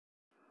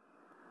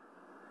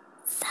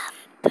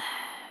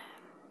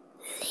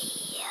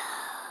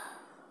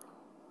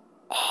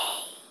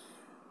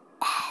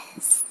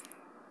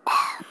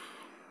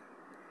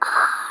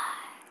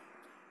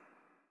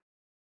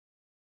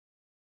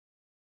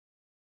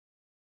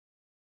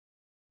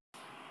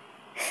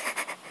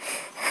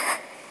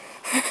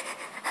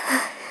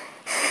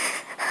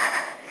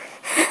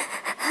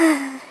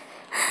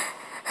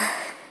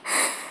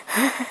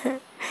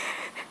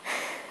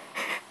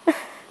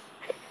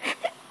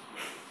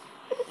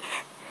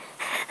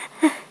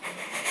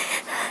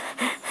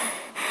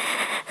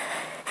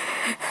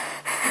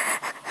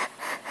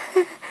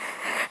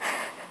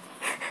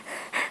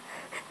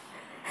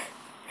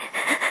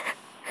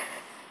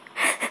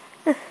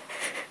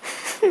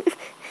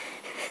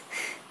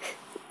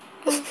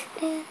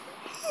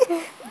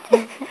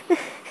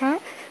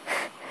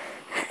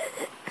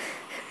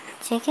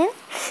Chikn?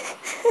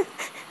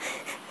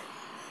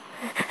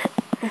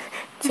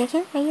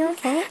 Chikn, are you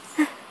okay?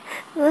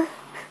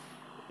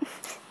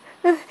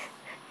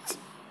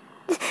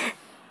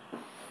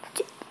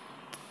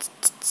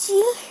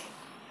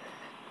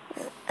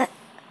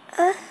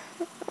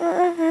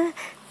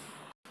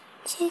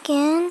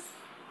 Chikn,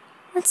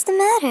 what's the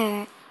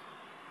matter?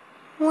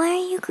 Why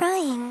are you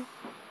crying?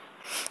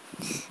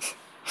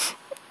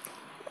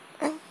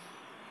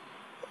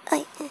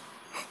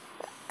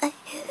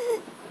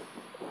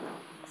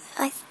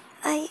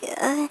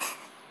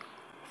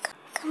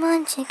 Come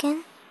on,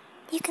 Chikn.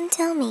 You can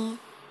tell me.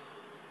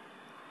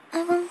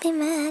 I won't be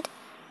mad.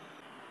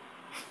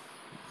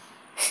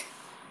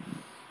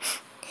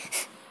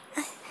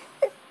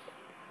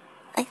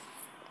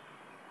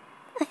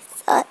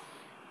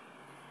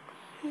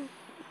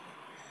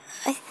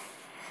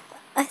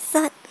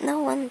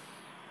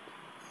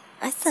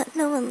 I thought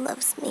no one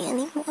loves me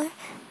anymore.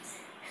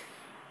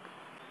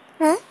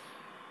 Huh?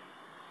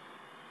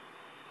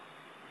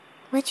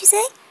 What'd you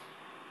say?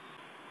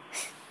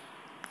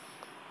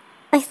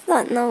 I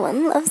thought no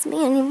one loves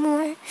me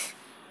anymore.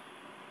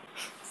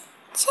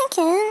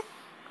 Chikn,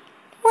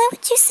 why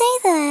would you say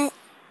that?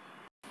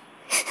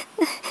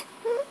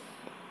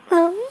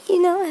 Well,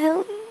 you know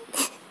how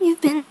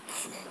you've been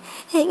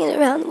hanging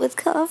around with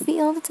coffee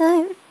all the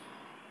time.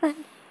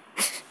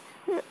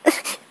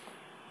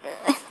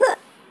 I thought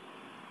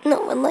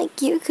no one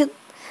like you could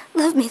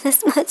love me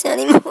this much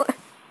anymore.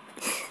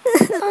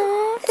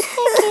 Oh,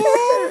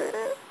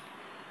 Chikn.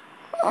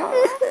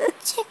 Oh,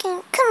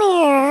 Chikn, come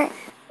here.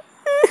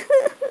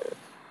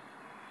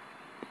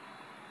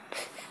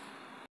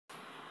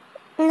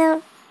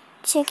 No,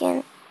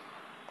 Chikn,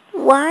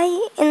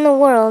 why in the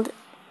world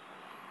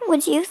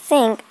would you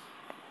think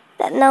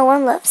that no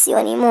one loves you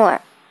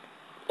anymore,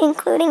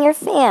 including your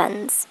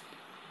fans?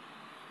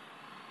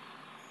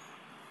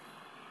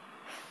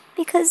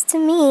 Because to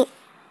me,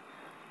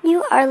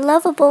 you are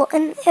lovable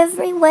in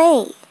every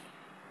way.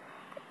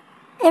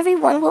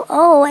 Everyone will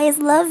always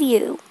love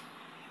you.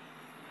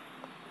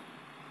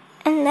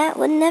 And that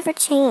would never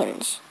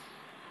change.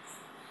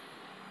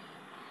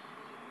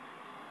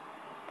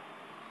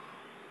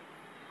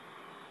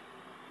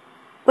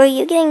 Were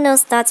you getting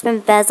those thoughts from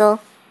Basil?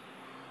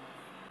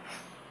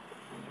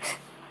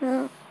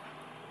 Well,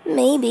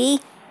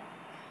 maybe.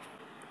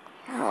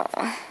 Oh.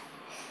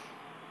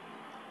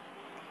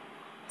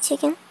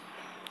 Chikn,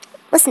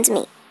 listen to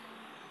me.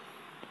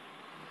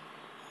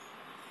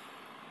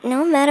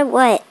 No matter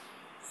what,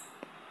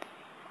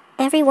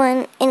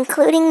 everyone,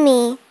 including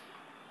me,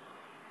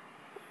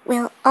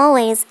 will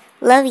always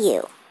love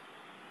you.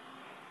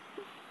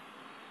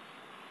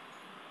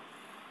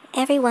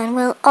 Everyone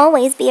will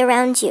always be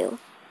around you.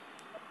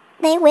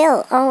 They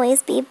will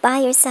always be by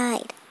your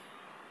side.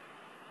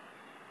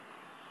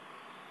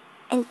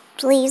 And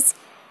please,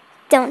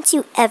 don't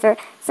you ever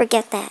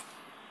forget that.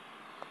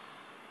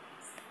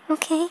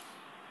 Okay?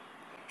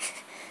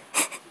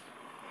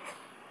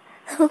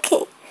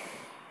 Okay.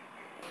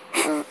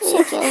 Oh,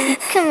 Chikn,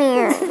 come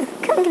here.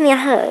 Come give me a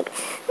hug.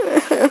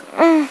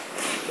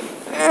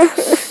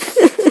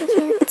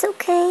 Chikn, it's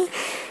okay.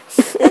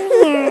 Come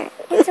here.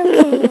 It's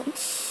okay.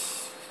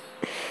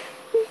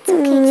 It's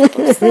okay,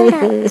 Chikn. Just let it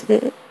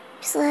out.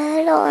 Just let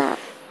it all out.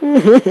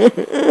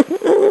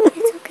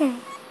 It's okay.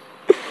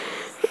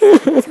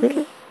 It's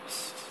okay.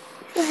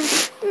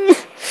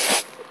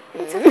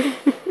 It's okay.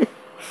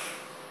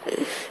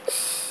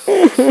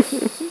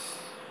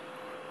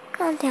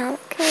 Calm down,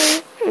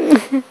 okay?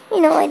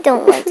 You know I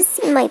don't like to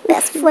see my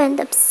best friend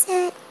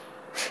upset.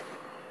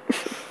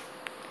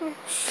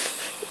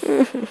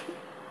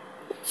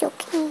 It's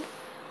okay.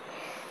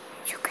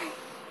 It's okay.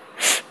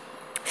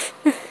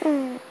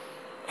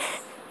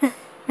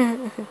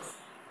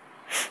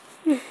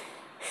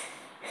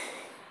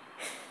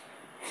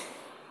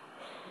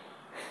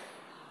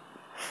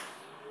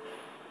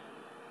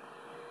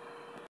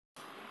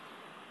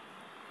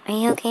 Are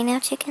you okay now,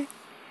 Chikn?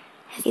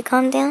 Have you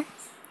calmed down?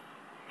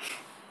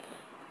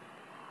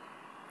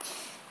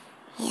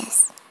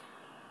 Yes.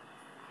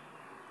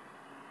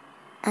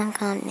 I'm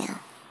calm now.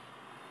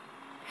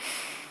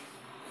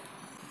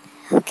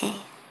 Okay,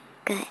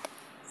 good.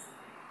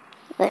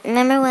 But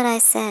remember what I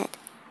said.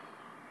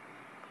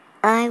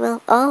 I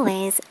will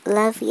always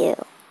love you.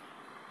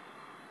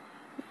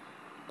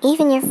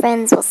 Even your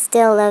friends will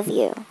still love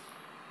you.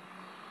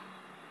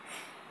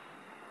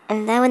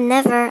 And that would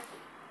never,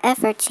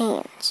 ever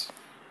change.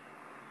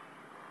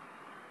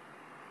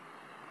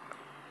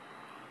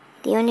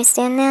 Do you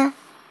understand now?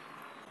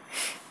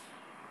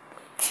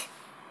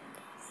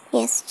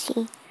 Yes,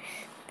 Chi.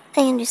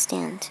 I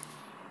understand.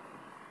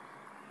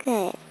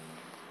 Good.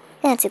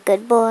 That's a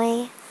good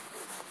boy.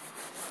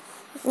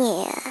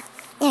 Yeah,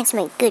 that's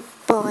my good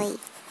boy.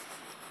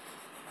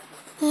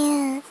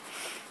 Yeah,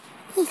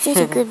 he's such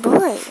a good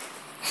boy.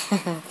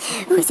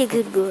 Who's a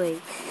good boy?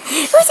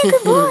 Who's a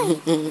good boy?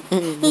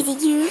 Is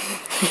it you?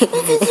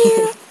 Is it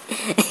you?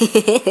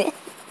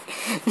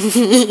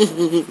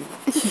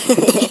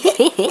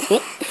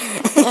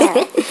 Yeah,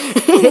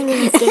 you don't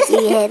even sketch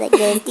your head like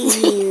that, do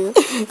you?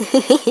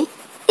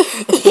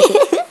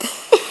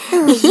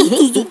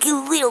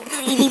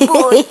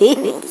 boy.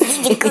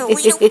 He's a good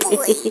little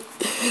boy.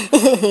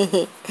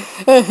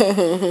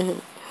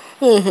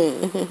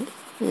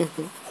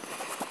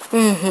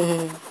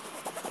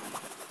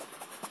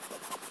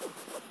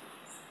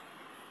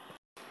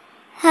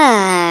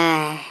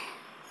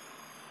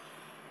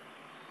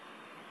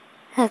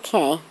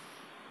 Okay.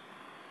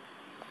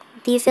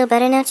 Do you feel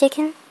better now,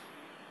 Chikn?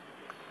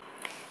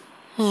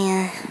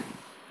 Yeah.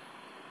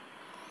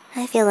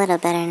 I feel a little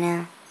better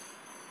now.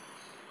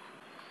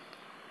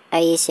 Are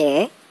you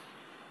sure?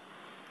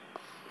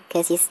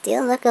 Because you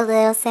still look a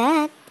little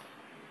sad.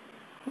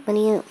 What do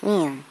you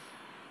mean?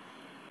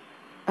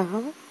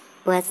 Oh,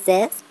 what's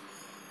this?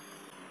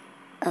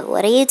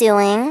 What are you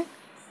doing?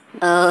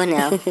 Oh,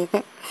 no.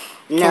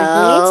 No.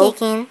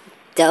 Come here, Chikn.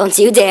 Don't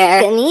you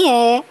dare. Come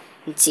here.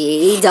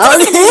 Gee,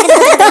 don't.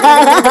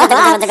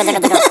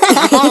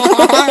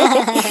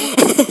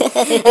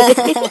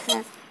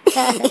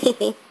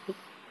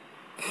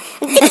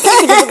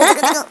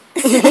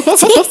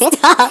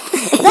 Stop.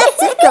 That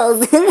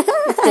tickles.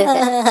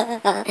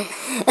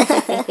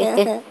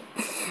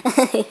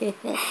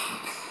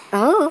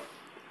 Oh,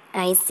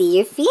 I see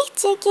your feet,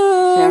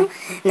 Chikn.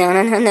 No.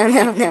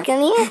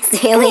 Come here.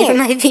 Stay away from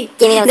my feet.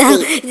 Give me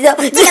those feet. No.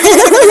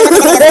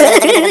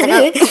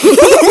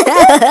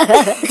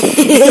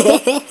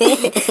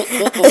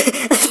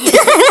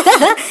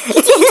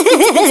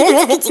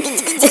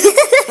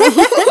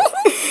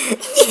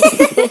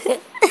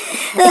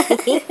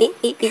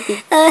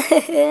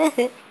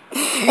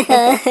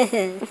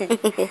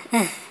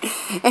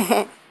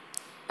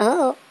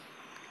 Oh,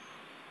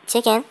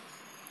 Chikn,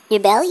 your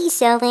belly's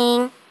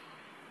showing.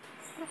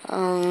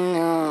 Oh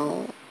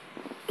no.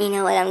 You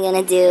know what I'm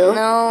gonna do?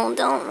 No,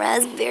 don't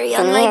raspberry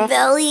on my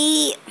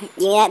belly.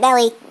 Give me that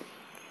belly.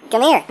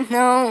 Come here.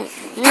 No.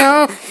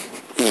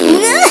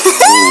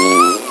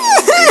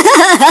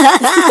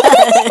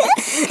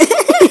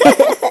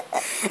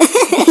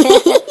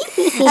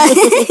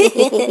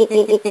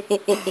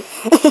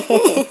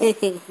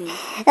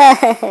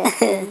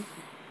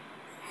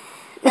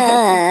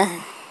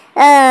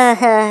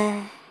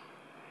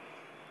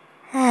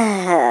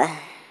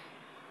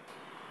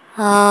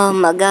 Oh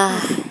my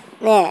God.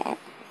 There.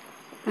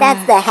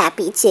 That's the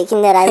happy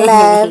Chikn that I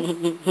love.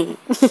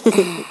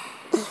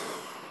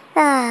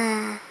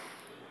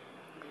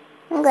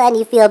 I'm glad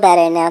you feel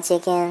better now,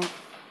 Chikn.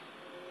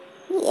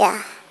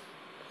 Yeah.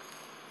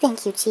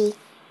 Thank you, Chi.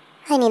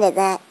 I needed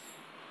that.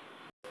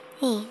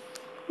 Hey,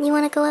 you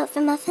wanna go out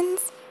for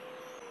muffins?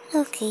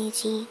 Okay,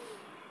 Chi.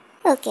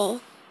 Okay.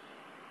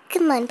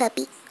 Come on,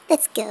 puppy.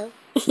 Let's go.